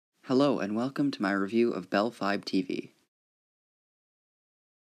Hello and welcome to my review of Fibe TV.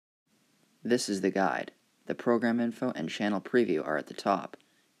 This is the guide. The program info and channel preview are at the top,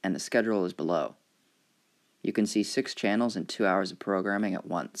 and the schedule is below. You can see 6 channels and 2 hours of programming at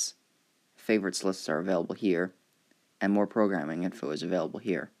once. Favorites lists are available here, and more programming info is available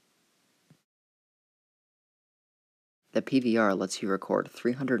here. The PVR lets you record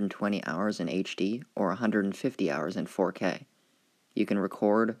 320 hours in HD or 150 hours in 4K. You can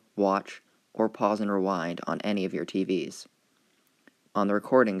record, watch, or pause and rewind on any of your TVs. On the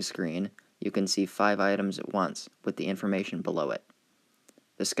recording screen, you can see 5 items at once with the information below it.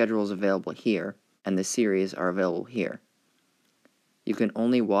 The schedule is available here, and the series are available here. You can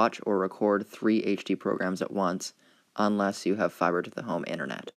only watch or record 3 HD programs at once unless you have fiber to the home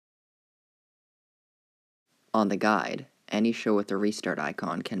internet. On the guide, any show with the restart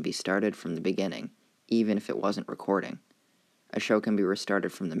icon can be started from the beginning, even if it wasn't recording. A show can be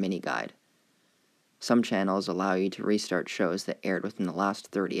restarted from the mini guide. Some channels allow you to restart shows that aired within the last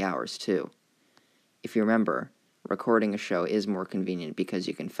 30 hours, too. If you remember, recording a show is more convenient because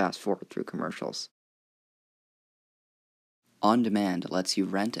you can fast forward through commercials. On Demand lets you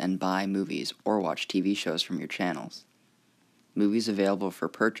rent and buy movies or watch TV shows from your channels. Movies available for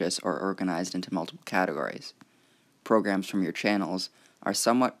purchase are organized into multiple categories. Programs from your channels are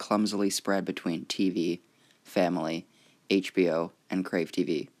somewhat clumsily spread between TV, Family, HBO, and Crave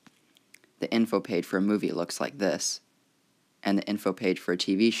TV. The info page for a movie looks like this, and the info page for a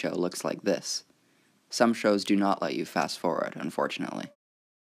TV show looks like this. Some shows do not let you fast forward, unfortunately.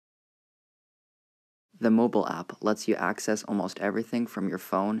 The mobile app lets you access almost everything from your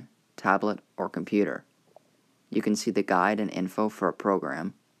phone, tablet, or computer. You can see the guide and info for a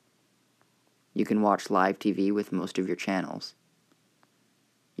program. You can watch live TV with most of your channels.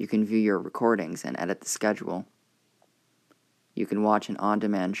 You can view your recordings and edit the schedule. You can watch an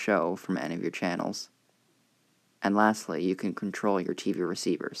on-demand show from any of your channels. And lastly, you can control your TV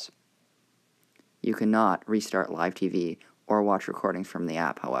receivers. You cannot restart live TV or watch recordings from the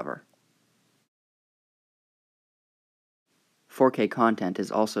app, however. 4K content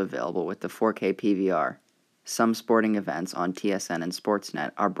is also available with the 4K PVR. Some sporting events on TSN and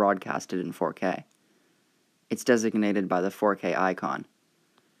Sportsnet are broadcasted in 4K. It's designated by the 4K icon.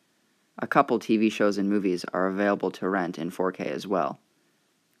 A couple TV shows and movies are available to rent in 4K as well.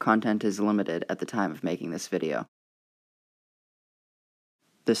 Content is limited at the time of making this video.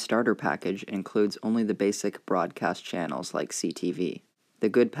 The starter package includes only the basic broadcast channels like CTV. The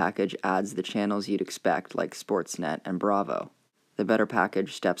good package adds the channels you'd expect like Sportsnet and Bravo. The better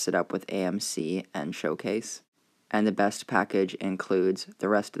package steps it up with AMC and Showcase. And the best package includes the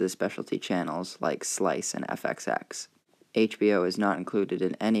rest of the specialty channels like Slice and FXX. HBO is not included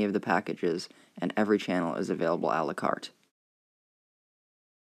in any of the packages, and every channel is available a la carte.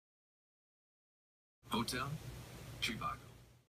 Hotel, Trivago.